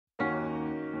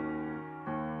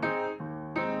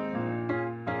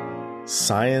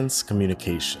Science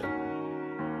communication.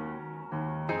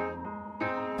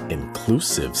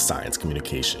 Inclusive science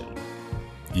communication.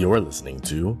 You're listening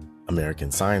to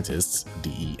American Scientists,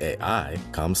 DEAI,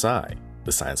 ComSci,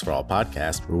 the Science for All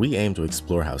podcast, where we aim to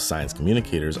explore how science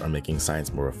communicators are making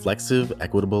science more reflexive,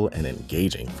 equitable, and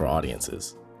engaging for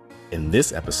audiences. In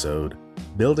this episode,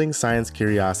 Building Science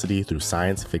Curiosity Through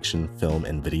Science Fiction, Film,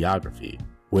 and Videography,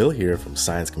 we'll hear from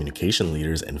science communication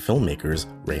leaders and filmmakers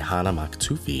Rayhana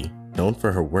Maktoufi, known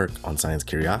for her work on science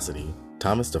curiosity,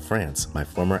 Thomas DeFrance, my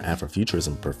former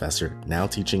Afrofuturism professor now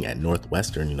teaching at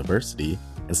Northwestern University,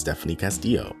 and Stephanie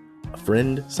Castillo, a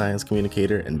friend, science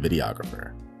communicator, and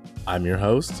videographer. I'm your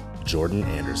host, Jordan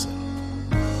Anderson.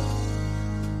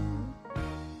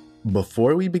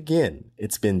 Before we begin,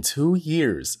 it's been 2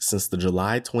 years since the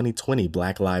July 2020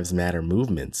 Black Lives Matter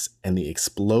movements and the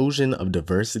explosion of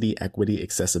diversity, equity,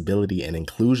 accessibility, and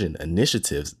inclusion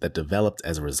initiatives that developed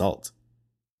as a result.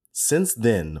 Since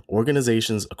then,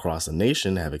 organizations across the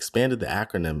nation have expanded the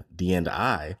acronym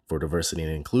D&I for diversity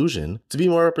and inclusion to be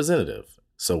more representative,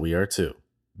 so we are too.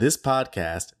 This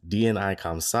podcast, D&I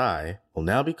ComSci, will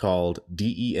now be called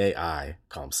DEAI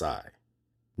ComSci.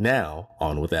 Now,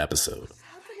 on with the episode.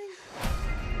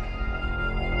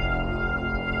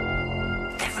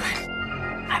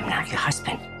 Evelyn, I'm not your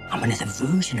husband. I'm another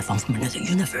version of him from another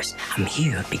universe. I'm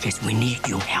here because we need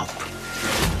your help.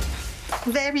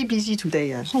 Very busy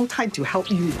today, no time to help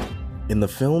you. In the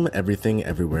film Everything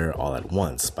Everywhere All at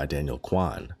Once by Daniel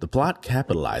Kwan, the plot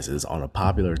capitalizes on a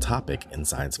popular topic in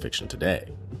science fiction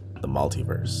today, the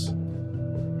multiverse.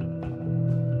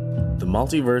 The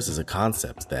multiverse is a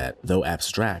concept that, though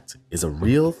abstract, is a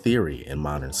real theory in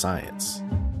modern science.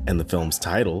 And the film's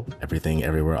title, Everything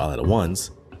Everywhere All at Once,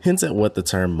 hints at what the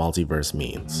term multiverse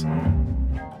means.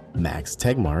 Max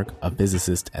Tegmark, a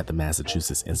physicist at the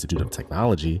Massachusetts Institute of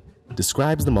Technology,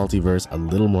 describes the multiverse a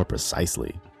little more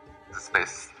precisely. The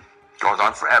space goes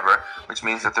on forever, which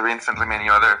means that there are infinitely many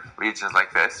other regions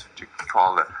like this, which you can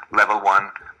call the level 1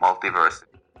 multiverse.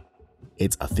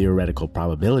 It's a theoretical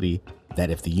probability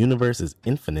that if the universe is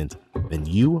infinite, then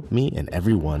you, me, and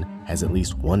everyone has at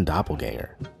least one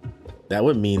doppelganger. That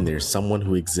would mean there's someone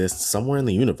who exists somewhere in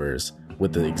the universe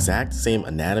with the exact same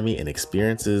anatomy and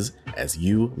experiences as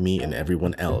you, me, and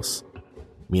everyone else,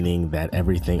 meaning that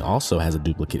everything also has a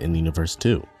duplicate in the universe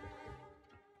too.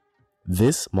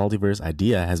 This multiverse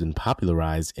idea has been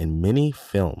popularized in many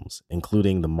films,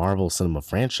 including the Marvel Cinema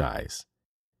franchise.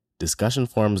 Discussion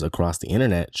forums across the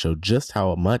internet show just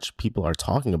how much people are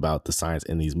talking about the science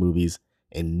in these movies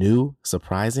in new,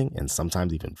 surprising, and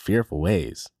sometimes even fearful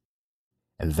ways.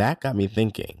 And that got me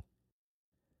thinking,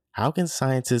 how can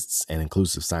scientists and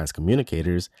inclusive science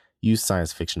communicators use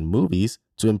science fiction movies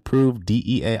to improve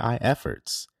DEAI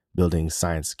efforts, building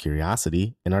science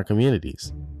curiosity in our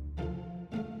communities?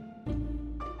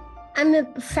 I'm a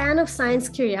fan of science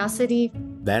curiosity.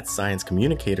 That's science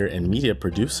communicator and media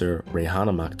producer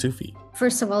Rayhana Maktoufi.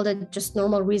 First of all, the just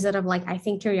normal reason of I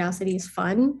think curiosity is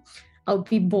fun. I'll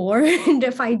be bored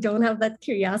if I don't have that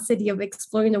curiosity of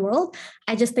exploring the world.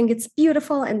 I just think it's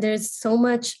beautiful, and there's so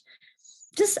much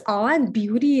just awe and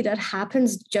beauty that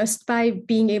happens just by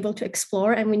being able to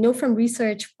explore. And we know from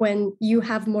research, when you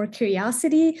have more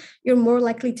curiosity, you're more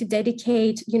likely to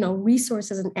dedicate,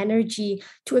 resources and energy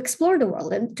to explore the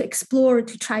world and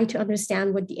to try to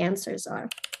understand what the answers are.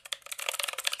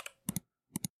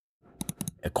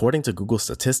 According to Google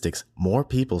statistics, more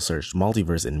people searched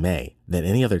multiverse in May than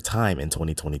any other time in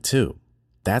 2022.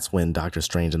 That's when Doctor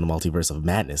Strange and the Multiverse of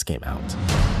Madness came out.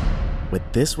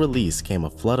 With this release came a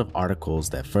flood of articles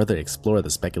that further explore the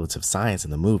speculative science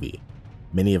in the movie,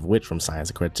 many of which from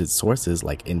science-accredited sources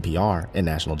like NPR and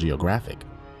National Geographic.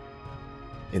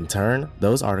 In turn,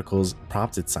 those articles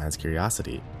prompted science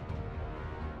curiosity.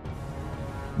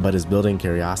 But is building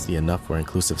curiosity enough for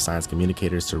inclusive science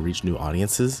communicators to reach new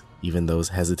audiences, even those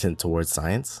hesitant towards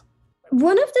science?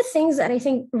 One of the things that I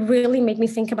think really made me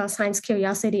think about science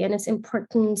curiosity and its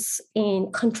importance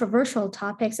in controversial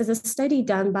topics is a study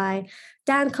done by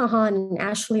Dan Kahan and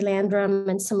Ashley Landrum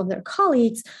and some of their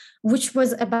colleagues, which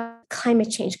was about climate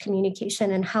change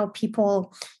communication and how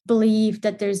people believe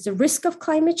that there's the risk of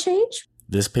climate change.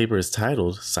 This paper is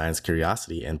titled Science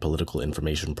Curiosity and Political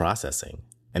Information Processing,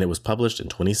 and it was published in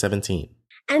 2017.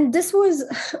 And this was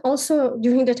also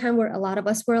during the time where a lot of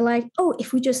us were like, oh,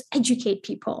 if we just educate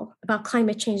people about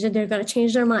climate change, then they're going to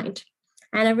change their mind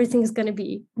and everything's going to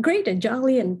be great and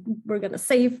jolly and we're going to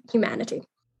save humanity.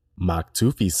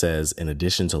 Maktoufi says in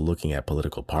addition to looking at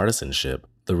political partisanship,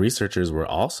 the researchers were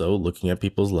also looking at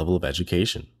people's level of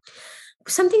education.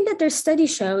 Something that their study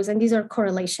shows, and these are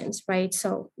correlations, right?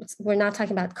 So we're not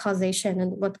talking about causation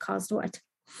and what caused what.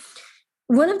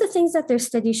 One of the things that their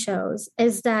study shows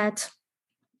is that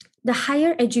the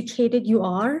higher educated you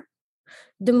are,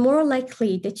 the more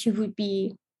likely that you would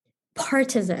be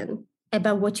partisan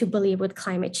about what you believe with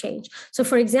climate change. So,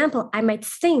 for example, I might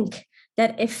think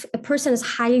that if a person is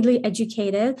highly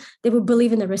educated, they would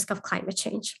believe in the risk of climate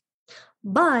change.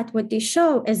 But what they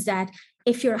show is that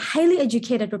if you're a highly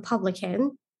educated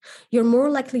Republican, you're more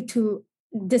likely to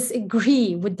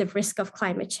disagree with the risk of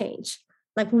climate change,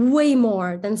 like way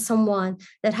more than someone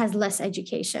that has less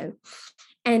education.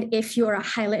 And if you're a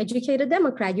highly educated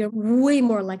Democrat, you're way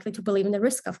more likely to believe in the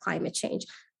risk of climate change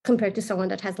compared to someone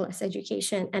that has less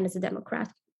education and is a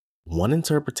Democrat. One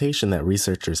interpretation that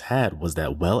researchers had was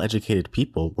that well-educated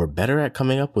people were better at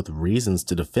coming up with reasons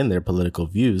to defend their political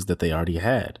views that they already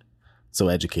had. So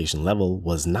education level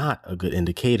was not a good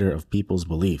indicator of people's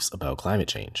beliefs about climate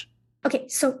change. Okay,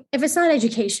 so if it's not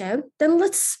education, then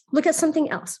let's look at something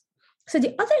else. So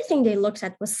the other thing they looked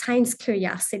at was science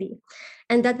curiosity.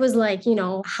 And that was like,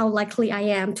 how likely I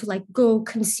am to like go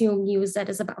consume news that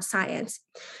is about science.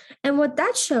 And what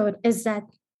that showed is that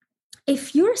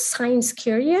if you're science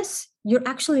curious, you're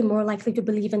actually more likely to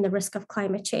believe in the risk of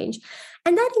climate change.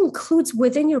 And that includes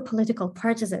within your political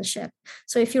partisanship.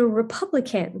 So if you're a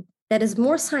Republican that is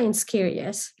more science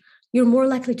curious, you're more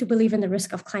likely to believe in the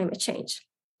risk of climate change,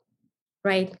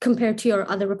 right? Compared to your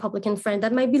other Republican friend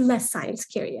that might be less science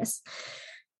curious.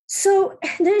 So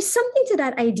there's something to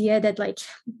that idea that like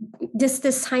this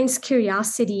science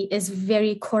curiosity is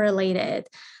very correlated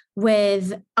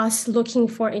with us looking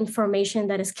for information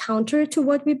that is counter to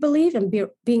what we believe and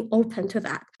being open to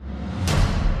that.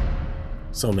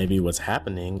 So maybe what's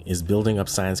happening is building up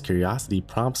science curiosity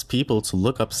prompts people to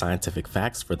look up scientific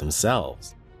facts for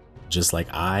themselves, just like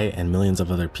I and millions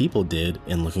of other people did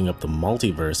in looking up the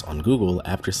multiverse on Google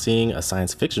after seeing a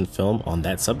science fiction film on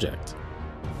that subject.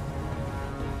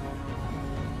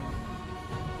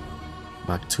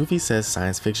 Maktoufi says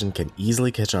science fiction can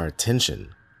easily catch our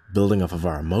attention, building off of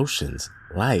our emotions,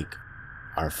 like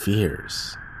our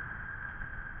fears.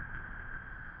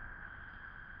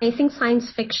 I think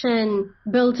science fiction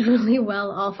builds really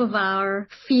well off of our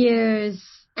fears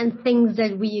and things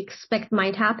that we expect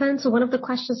might happen. So one of the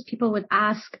questions people would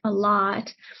ask a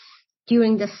lot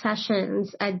during the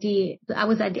sessions I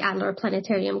was at the Adler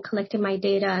Planetarium collecting my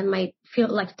data, and might feel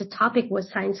like the topic was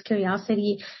science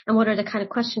curiosity and what are the kind of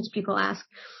questions people ask.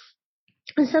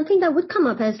 And something that would come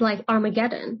up is like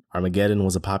Armageddon. Armageddon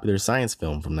was a popular science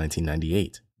film from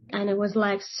 1998. And it was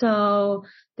like, so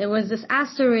there was this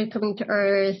asteroid coming to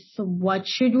Earth. What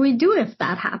should we do if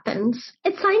that happens?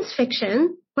 It's science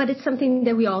fiction, but it's something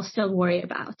that we all still worry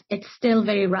about. It's still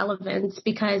very relevant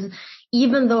because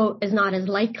even though it's not as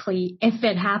likely, if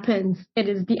it happens, it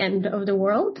is the end of the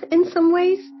world in some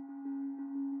ways.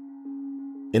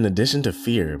 In addition to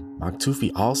fear,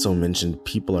 Maktoufi also mentioned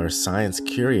people are science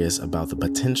curious about the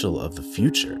potential of the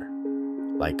future,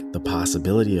 like the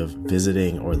possibility of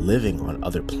visiting or living on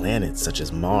other planets such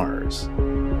as Mars.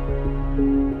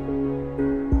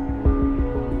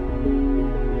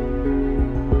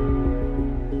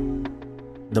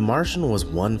 The Martian was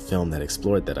one film that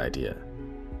explored that idea.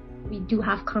 We do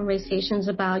have conversations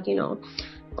about,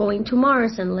 going to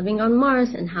Mars and living on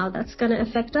Mars and how that's going to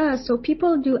affect us. So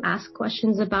people do ask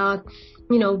questions about,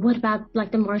 what about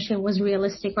like the Martian was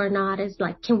realistic or not? Is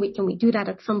like, can we do that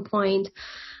at some point?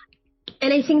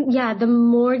 And I think, the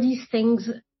more these things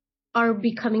are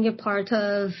becoming a part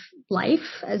of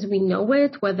life as we know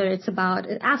it, whether it's about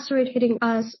an asteroid hitting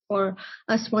us or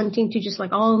us wanting to just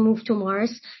like all move to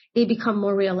Mars, they become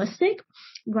more realistic,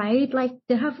 right? Like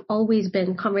there have always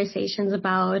been conversations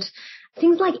about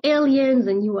things like aliens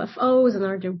and UFOs, and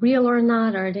are they real or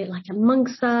not? Are they like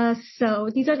amongst us? So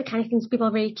these are the kind of things people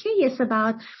are very curious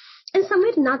about. And some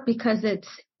way not because it's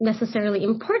necessarily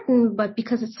important, but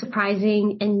because it's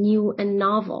surprising and new and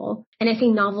novel. And I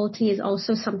think novelty is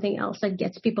also something else that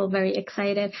gets people very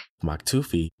excited.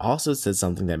 Maktoufi also said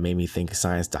something that made me think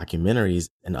science documentaries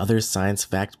and other science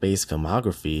fact-based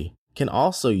filmography can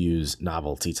also use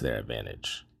novelty to their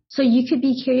advantage. So you could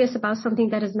be curious about something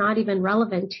that is not even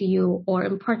relevant to you or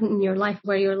important in your life,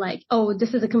 where you're like, oh,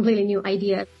 this is a completely new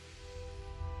idea.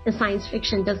 And science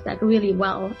fiction does that really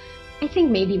well. I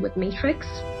think maybe with Matrix.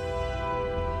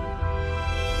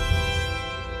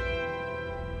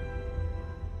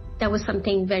 That was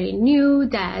something very new,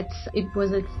 that it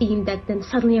was a theme that then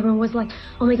suddenly everyone was like,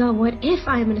 oh my God, what if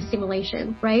I'm in a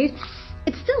simulation, right?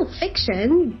 It's still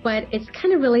fiction, but it's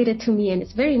kind of related to me and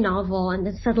it's very novel, and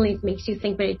then suddenly it makes you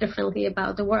think very differently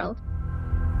about the world.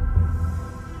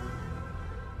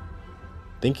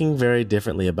 Thinking very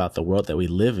differently about the world that we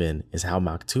live in is how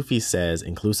Maktoufi says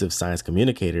inclusive science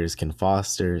communicators can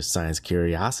foster science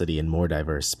curiosity in more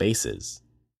diverse spaces.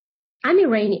 I'm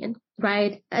Iranian,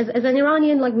 right? As an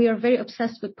Iranian, like we are very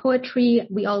obsessed with poetry.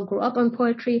 We all grew up on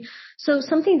poetry. So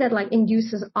something that like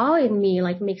induces awe in me,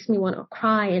 like makes me want to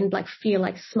cry and like feel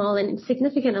like small and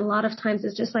insignificant a lot of times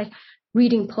is just like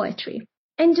reading poetry.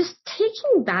 And just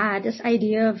taking that, this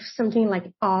idea of something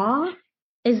like awe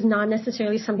is not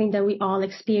necessarily something that we all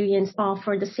experience all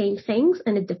for the same things.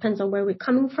 And it depends on where we're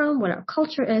coming from, what our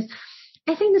culture is.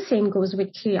 I think the same goes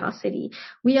with curiosity.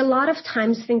 We a lot of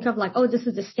times think of like, oh, this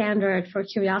is the standard for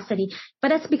curiosity. But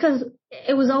that's because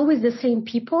it was always the same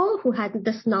people who had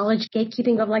this knowledge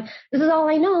gatekeeping of like, this is all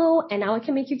I know, and now I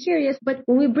can make you curious. But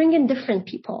when we bring in different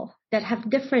people that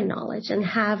have different knowledge and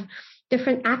have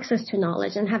different access to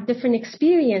knowledge and have different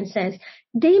experiences,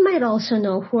 they might also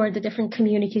know who are the different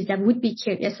communities that would be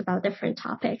curious about different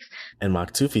topics. And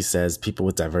Maktoufi says people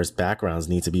with diverse backgrounds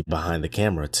need to be behind the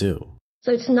camera too.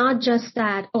 So it's not just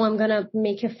that, oh, I'm going to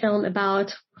make a film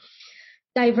about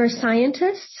diverse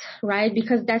scientists, right?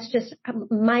 Because that's just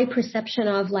my perception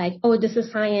of like, oh, this is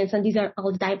science and these are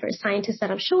all diverse scientists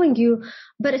that I'm showing you.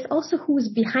 But it's also who's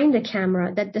behind the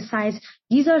camera that decides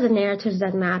these are the narratives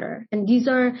that matter. And these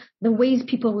are the ways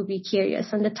people will be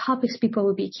curious and the topics people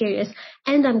will be curious.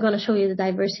 And I'm going to show you the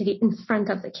diversity in front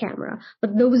of the camera.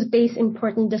 But those base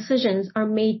important decisions are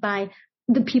made by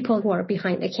the people who are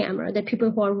behind the camera, the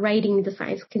people who are writing the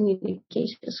science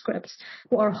communication scripts,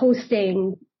 who are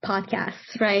hosting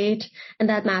podcasts, right? And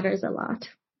that matters a lot.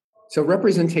 So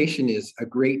representation is a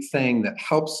great thing that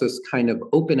helps us kind of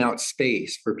open out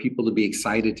space for people to be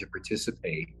excited to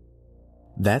participate.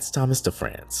 That's Thomas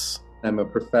DeFrance. I'm a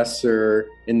professor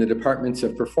in the departments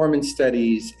of performance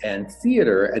studies and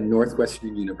theater at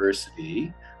Northwestern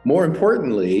University. More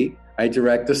importantly, I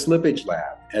direct the Slippage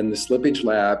Lab, and the Slippage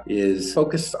Lab is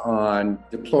focused on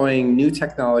deploying new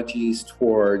technologies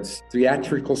towards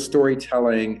theatrical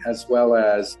storytelling as well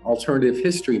as alternative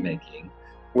history making,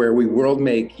 where we world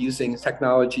make using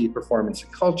technology, performance,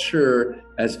 and culture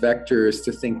as vectors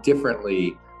to think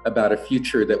differently about a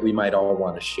future that we might all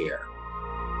want to share.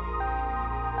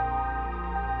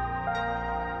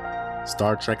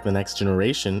 Star Trek: The Next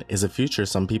Generation is a future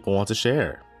some people want to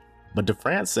share. But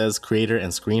DeFrance says creator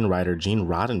and screenwriter Gene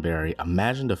Roddenberry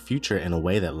imagined a future in a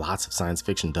way that lots of science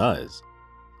fiction does,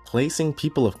 placing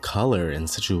people of color in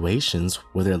situations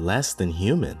where they're less than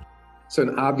human. So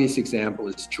an obvious example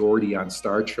is Geordi on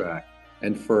Star Trek.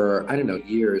 And for,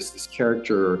 years, this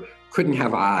character couldn't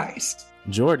have eyes.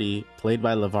 Geordi, played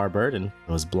by LeVar Burton,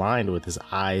 was blind with his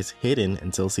eyes hidden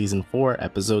until season 4,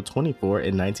 episode 24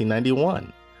 in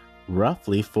 1991.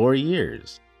 Roughly 4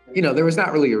 years. There was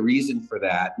not really a reason for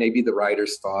that. Maybe the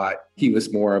writers thought he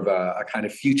was more of a kind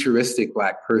of futuristic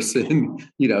Black person,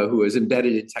 who was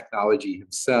embedded in technology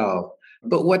himself.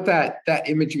 But what that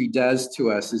imagery does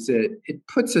to us is it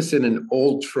puts us in an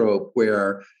old trope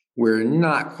where we're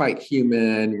not quite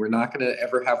human. We're not going to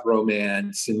ever have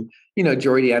romance. And,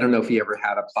 Geordi, I don't know if he ever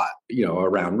had a plot,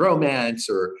 around romance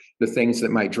or the things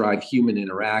that might drive human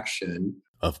interaction.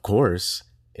 Of course,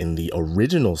 in the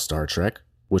original Star Trek,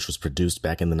 which was produced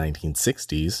back in the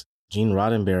 1960s, Gene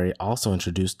Roddenberry also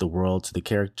introduced the world to the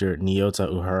character Nyota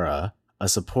Uhura, a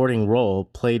supporting role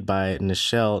played by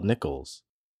Nichelle Nichols.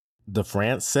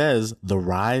 DeFrance says the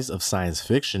rise of science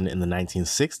fiction in the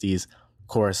 1960s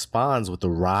corresponds with the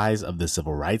rise of the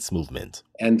civil rights movement.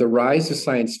 And the rise of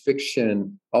science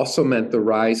fiction also meant the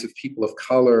rise of people of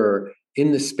color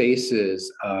in the spaces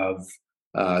of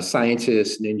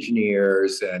scientists and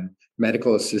engineers and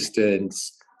medical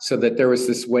assistants, so that there was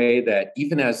this way that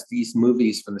even as these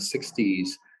movies from the 60s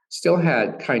still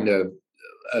had kind of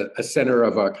a center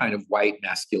of a kind of white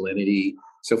masculinity.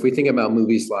 So if we think about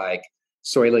movies like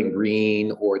Soylent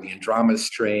Green or The Andromeda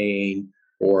Strain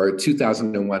or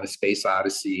 2001: A Space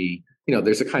Odyssey,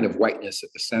 there's a kind of whiteness at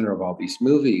the center of all these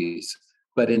movies.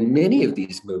 But in many of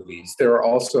these movies, there are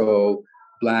also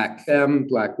Black femme,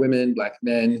 Black women, Black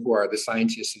men who are the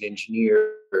scientists and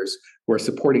engineers who are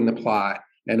supporting the plot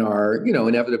and are,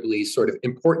 inevitably sort of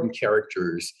important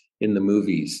characters in the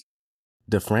movies.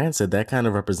 DeFrance said that kind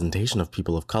of representation of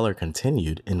people of color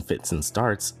continued in fits and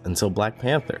starts until Black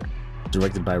Panther,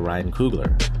 directed by Ryan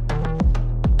Coogler.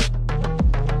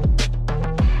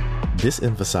 This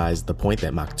emphasized the point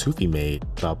that Maktoufi made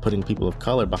about putting people of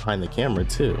color behind the camera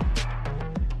too.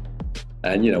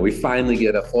 And, we finally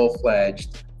get a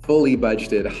full-fledged, fully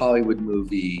budgeted Hollywood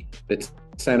movie that's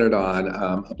centered on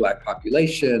a Black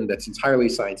population, that's entirely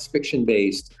science fiction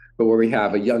based, but where we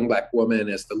have a young Black woman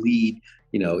as the lead,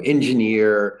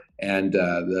 engineer, And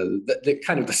the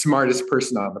kind of the smartest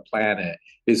person on the planet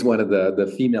is one of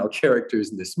the female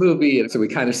characters in this movie. And so we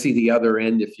kind of see the other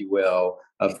end, if you will,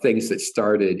 of things that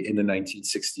started in the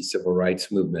 1960 civil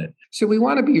rights movement. So we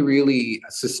want to be really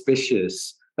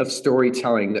suspicious of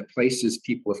storytelling that places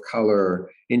people of color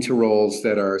into roles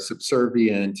that are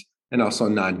subservient and also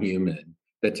non-human,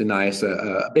 that deny us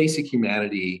a basic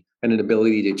humanity and an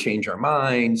ability to change our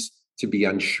minds, to be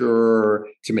unsure,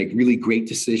 to make really great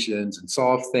decisions and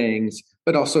solve things,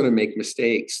 but also to make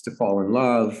mistakes, to fall in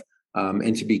love,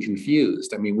 and to be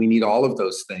confused. I mean, we need all of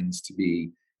those things to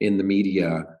be in the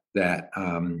media that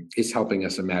is helping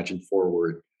us imagine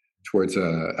forward towards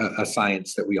a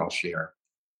science that we all share.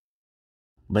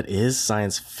 But is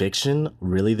science fiction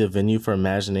really the venue for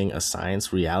imagining a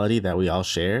science reality that we all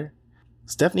share?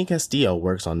 Stephanie Castillo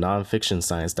works on nonfiction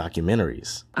science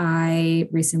documentaries. I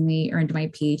recently earned my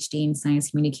PhD in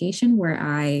science communication, where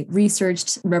I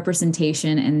researched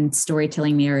representation and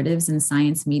storytelling narratives in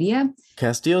science media.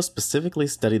 Castillo specifically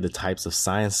studied the types of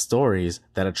science stories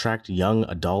that attract young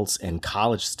adults and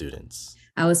college students.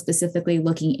 I was specifically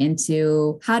looking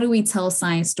into how do we tell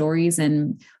science stories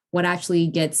and what actually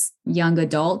gets young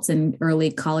adults and early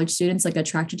college students like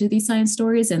attracted to these science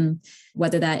stories, and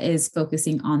whether that is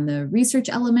focusing on the research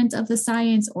element of the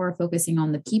science or focusing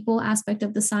on the people aspect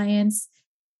of the science.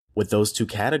 With those two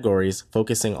categories,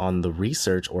 focusing on the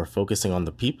research or focusing on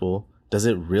the people, does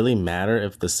it really matter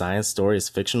if the science story is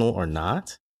fictional or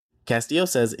not? Castillo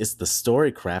says it's the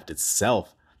story craft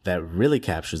itself that really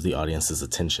captures the audience's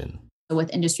attention.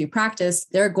 With industry practice,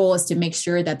 their goal is to make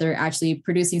sure that they're actually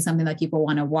producing something that people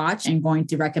want to watch and going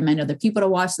to recommend other people to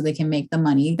watch so they can make the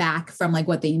money back from like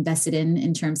what they invested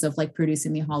in terms of like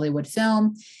producing the Hollywood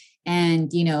film.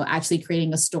 And, you know, actually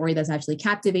creating a story that's actually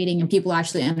captivating and people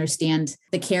actually understand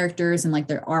the characters and like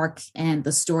their arc and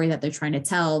the story that they're trying to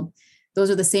tell. Those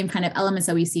are the same kind of elements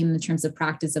that we see in the terms of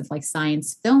practice of like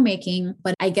science filmmaking.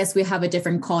 But I guess we have a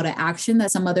different call to action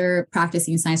that some other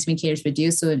practicing science communicators would do.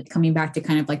 So coming back to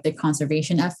kind of like the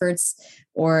conservation efforts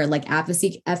or like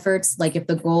advocacy efforts, like if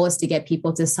the goal is to get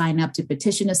people to sign up to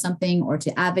petition to something or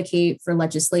to advocate for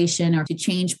legislation or to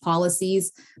change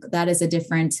policies, that is a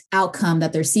different outcome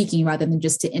that they're seeking rather than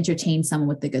just to entertain someone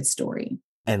with a good story.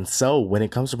 And so when it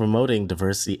comes to promoting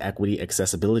diversity, equity,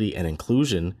 accessibility, and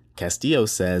inclusion, Castillo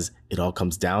says it all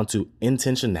comes down to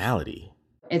intentionality.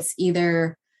 It's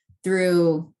either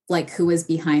through like who is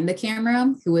behind the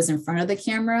camera, who is in front of the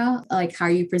camera, like how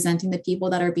are you presenting the people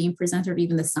that are being presented or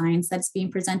even the science that's being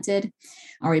presented?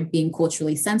 Are we being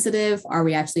culturally sensitive? Are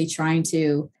we actually trying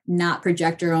to not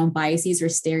project our own biases or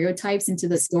stereotypes into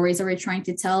the stories that we're trying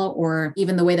to tell, or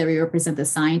even the way that we represent the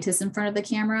scientists in front of the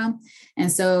camera? And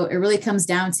so it really comes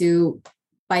down to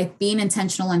by being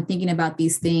intentional and thinking about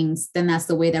these things, then that's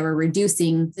the way that we're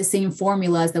reducing the same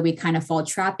formulas that we kind of fall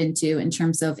trapped into in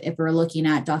terms of if we're looking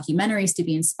at documentaries to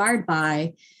be inspired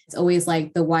by, it's always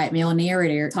like the white male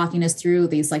narrator talking us through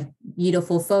these like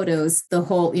beautiful photos. The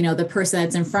whole, you know, the person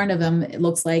that's in front of him, it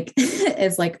looks like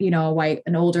is like, you know,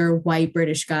 an older white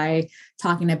British guy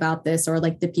talking about this, or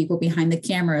like the people behind the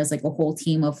camera is like a whole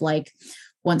team of like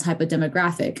one type of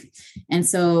demographic. And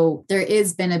so there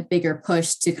has been a bigger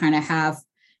push to kind of have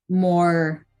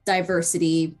more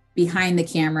diversity behind the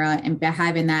camera, and by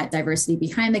having that diversity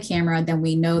behind the camera, then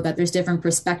we know that there's different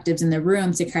perspectives in the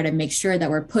room to kind of make sure that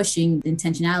we're pushing the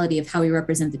intentionality of how we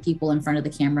represent the people in front of the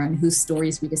camera and whose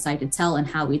stories we decide to tell and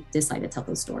how we decide to tell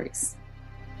those stories.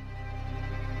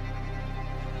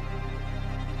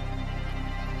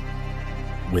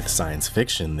 With science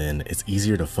fiction, then, it's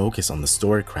easier to focus on the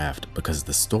story craft because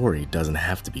the story doesn't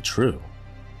have to be true.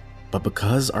 But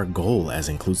because our goal as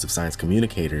inclusive science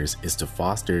communicators is to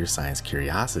foster science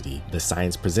curiosity, the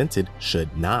science presented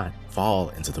should not fall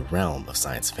into the realm of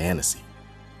science fantasy.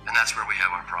 And that's where we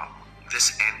have our problem.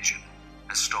 This engine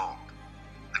has stalled.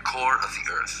 The core of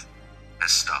the Earth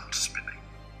has stopped spinning.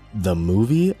 The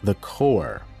movie The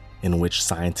Core, in which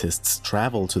scientists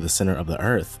travel to the center of the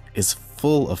Earth, is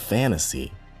full of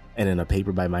fantasy. And in a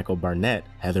paper by Michael Barnett,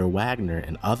 Heather Wagner,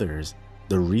 and others,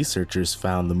 the researchers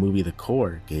found the movie The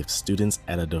Core gave students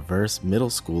at a diverse middle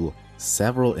school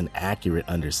several inaccurate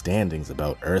understandings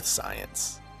about Earth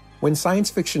science. When science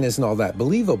fiction isn't all that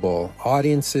believable,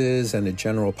 audiences and the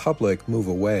general public move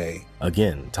away.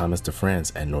 Again, Thomas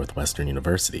DeFrance at Northwestern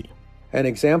University. An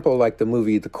example like the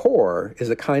movie The Core is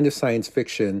a kind of science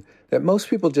fiction that most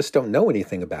people just don't know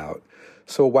anything about.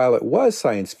 So while it was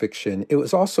science fiction, it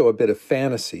was also a bit of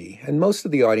fantasy, and most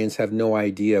of the audience have no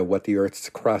idea what the Earth's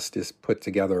crust is put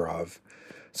together of.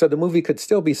 So the movie could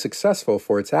still be successful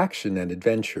for its action and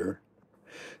adventure.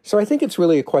 So I think it's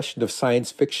really a question of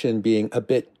science fiction being a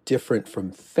bit different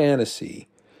from fantasy.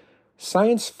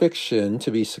 Science fiction, to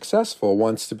be successful,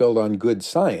 wants to build on good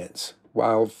science,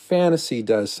 while fantasy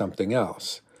does something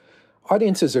else.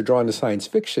 Audiences are drawn to science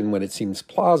fiction when it seems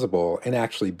plausible and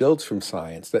actually builds from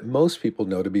science that most people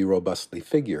know to be robustly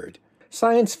figured.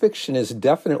 Science fiction is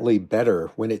definitely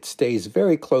better when it stays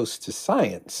very close to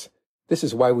science. This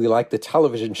is why we like the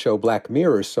television show Black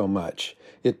Mirror so much.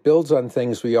 It builds on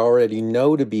things we already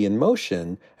know to be in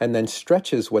motion and then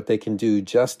stretches what they can do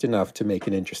just enough to make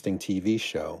an interesting TV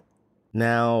show.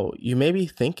 Now, you may be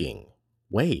thinking,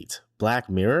 wait, Black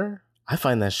Mirror? I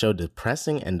find that show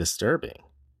depressing and disturbing.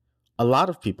 A lot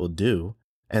of people do,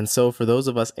 and so for those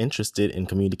of us interested in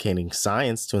communicating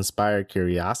science to inspire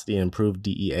curiosity and improve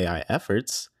DEAI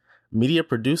efforts, media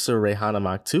producer Rehana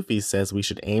Maktoufi says we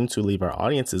should aim to leave our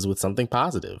audiences with something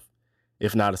positive.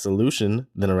 If not a solution,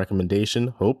 then a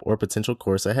recommendation, hope, or potential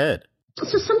course ahead.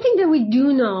 So something that we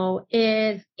do know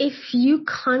is if you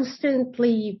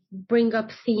constantly bring up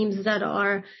themes that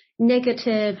are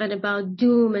negative and about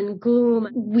doom and gloom,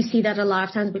 we see that a lot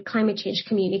of times with climate change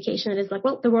communication. It is like,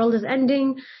 well, the world is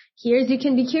ending. Here's, you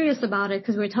can be curious about it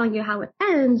because we're telling you how it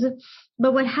ends.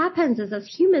 But what happens is as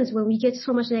humans, when we get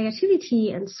so much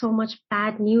negativity and so much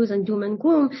bad news and doom and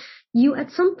gloom, you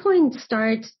at some point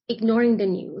start ignoring the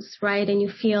news, right? And you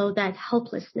feel that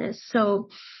helplessness. So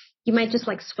you might just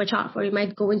like switch off or you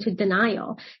might go into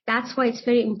denial. That's why it's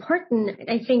very important.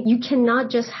 I think you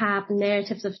cannot just have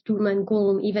narratives of doom and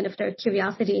gloom, even if they're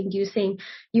curiosity inducing.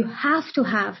 You have to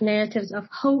have narratives of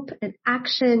hope and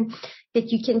action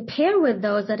that you can pair with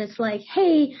those that it's like,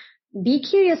 hey, be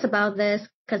curious about this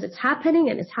because it's happening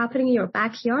and it's happening in your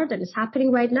backyard and it's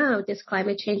happening right now, this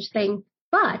climate change thing.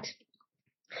 But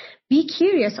be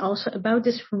curious also about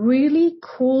this really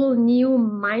cool, new,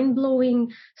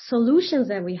 mind-blowing solutions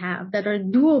that we have that are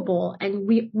doable and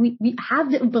we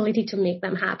have the ability to make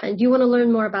them happen. Do you want to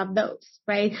learn more about those,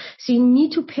 right? So you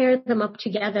need to pair them up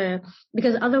together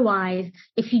because otherwise,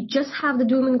 if you just have the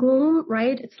doom and gloom,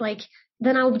 right, it's like,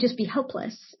 then I will just be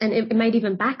helpless and it might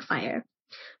even backfire.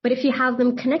 But if you have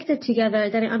them connected together,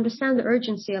 then I understand the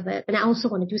urgency of it. And I also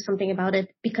want to do something about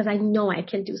it because I know I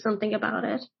can do something about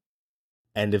it.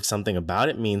 And if something about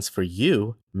it means for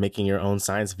you making your own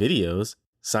science videos,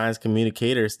 science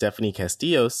communicator Stephanie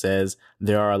Castillo says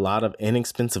there are a lot of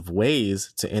inexpensive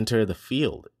ways to enter the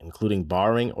field, including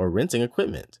borrowing or renting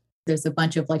equipment. There's a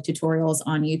bunch of like tutorials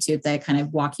on YouTube that kind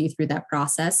of walk you through that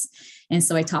process. And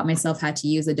so I taught myself how to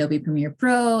use Adobe Premiere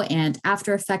Pro and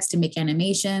After Effects to make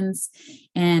animations.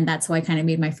 And that's how I kind of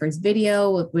made my first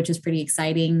video, which is pretty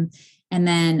exciting. And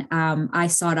then I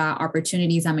sought out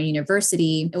opportunities at my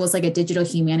university. It was like a digital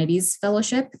humanities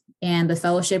fellowship. And the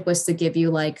fellowship was to give you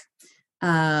like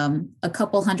a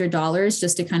couple $100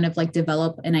 just to kind of like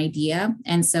develop an idea.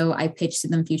 And so I pitched to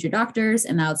them future doctors.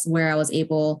 And that's where I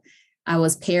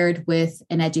was paired with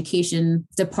an education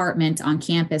department on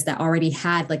campus that already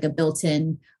had like a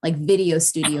built-in like video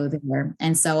studio there.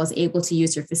 And so I was able to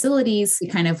use their facilities to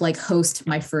kind of like host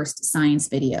my first science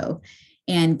video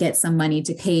and get some money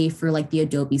to pay for like the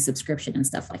Adobe subscription and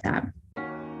stuff like that.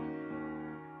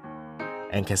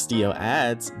 And Castillo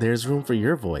adds, there's room for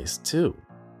your voice too.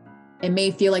 It may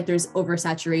feel like there's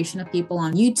oversaturation of people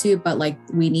on YouTube, but like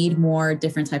we need more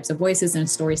different types of voices and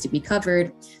stories to be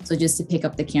covered. So just to pick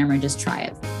up the camera and just try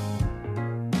it.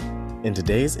 In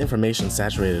today's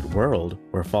information-saturated world,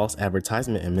 where false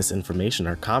advertisement and misinformation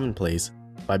are commonplace,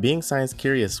 by being science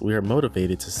curious, we are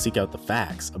motivated to seek out the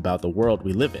facts about the world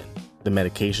we live in, the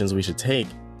medications we should take,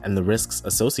 and the risks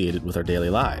associated with our daily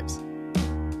lives.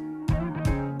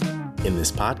 In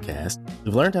this podcast,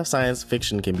 we've learned how science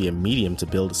fiction can be a medium to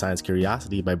build science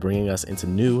curiosity by bringing us into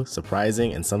new,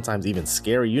 surprising, and sometimes even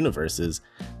scary universes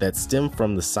that stem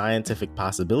from the scientific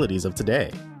possibilities of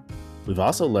today. We've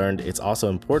also learned it's also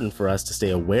important for us to stay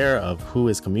aware of who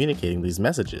is communicating these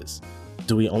messages.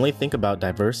 Do we only think about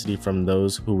diversity from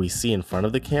those who we see in front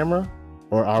of the camera?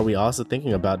 Or are we also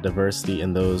thinking about diversity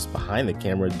in those behind the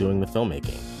camera doing the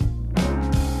filmmaking?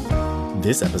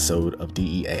 This episode of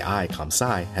DEAI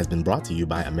ComSci has been brought to you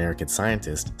by American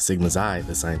scientist Sigma Xi,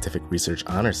 the Scientific Research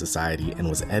Honor Society, and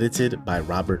was edited by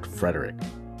Robert Frederick.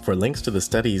 For links to the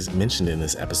studies mentioned in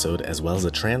this episode, as well as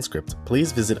a transcript,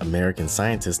 please visit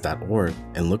americanscientist.org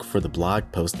and look for the blog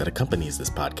post that accompanies this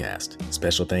podcast.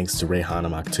 Special thanks to Rehana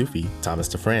Maktoufi, Thomas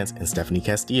DeFrance, and Stephanie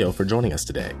Castillo for joining us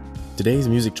today. Today's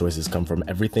music choices come from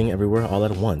Everything Everywhere All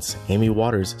at Once, Amy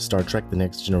Waters' Star Trek The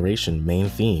Next Generation main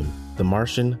theme, The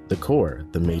Martian, The Core,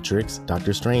 The Matrix,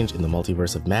 Doctor Strange in the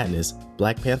Multiverse of Madness,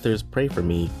 Black Panther's Pray For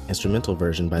Me, instrumental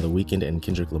version by The Weeknd and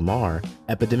Kendrick Lamar,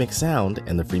 Epidemic Sound,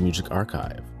 and the Free Music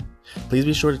Archive. Please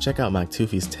be sure to check out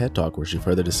Maktoufi's TED Talk where she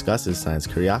further discusses science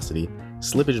curiosity,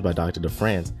 Slippage by Dr.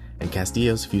 DeFrance, and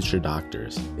Castillo's future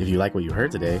doctors. If you like what you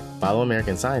heard today, follow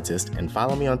American Scientist and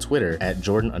follow me on Twitter at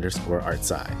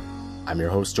Jordan_ArtSci. I'm your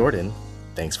host, Jordan.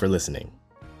 Thanks for listening.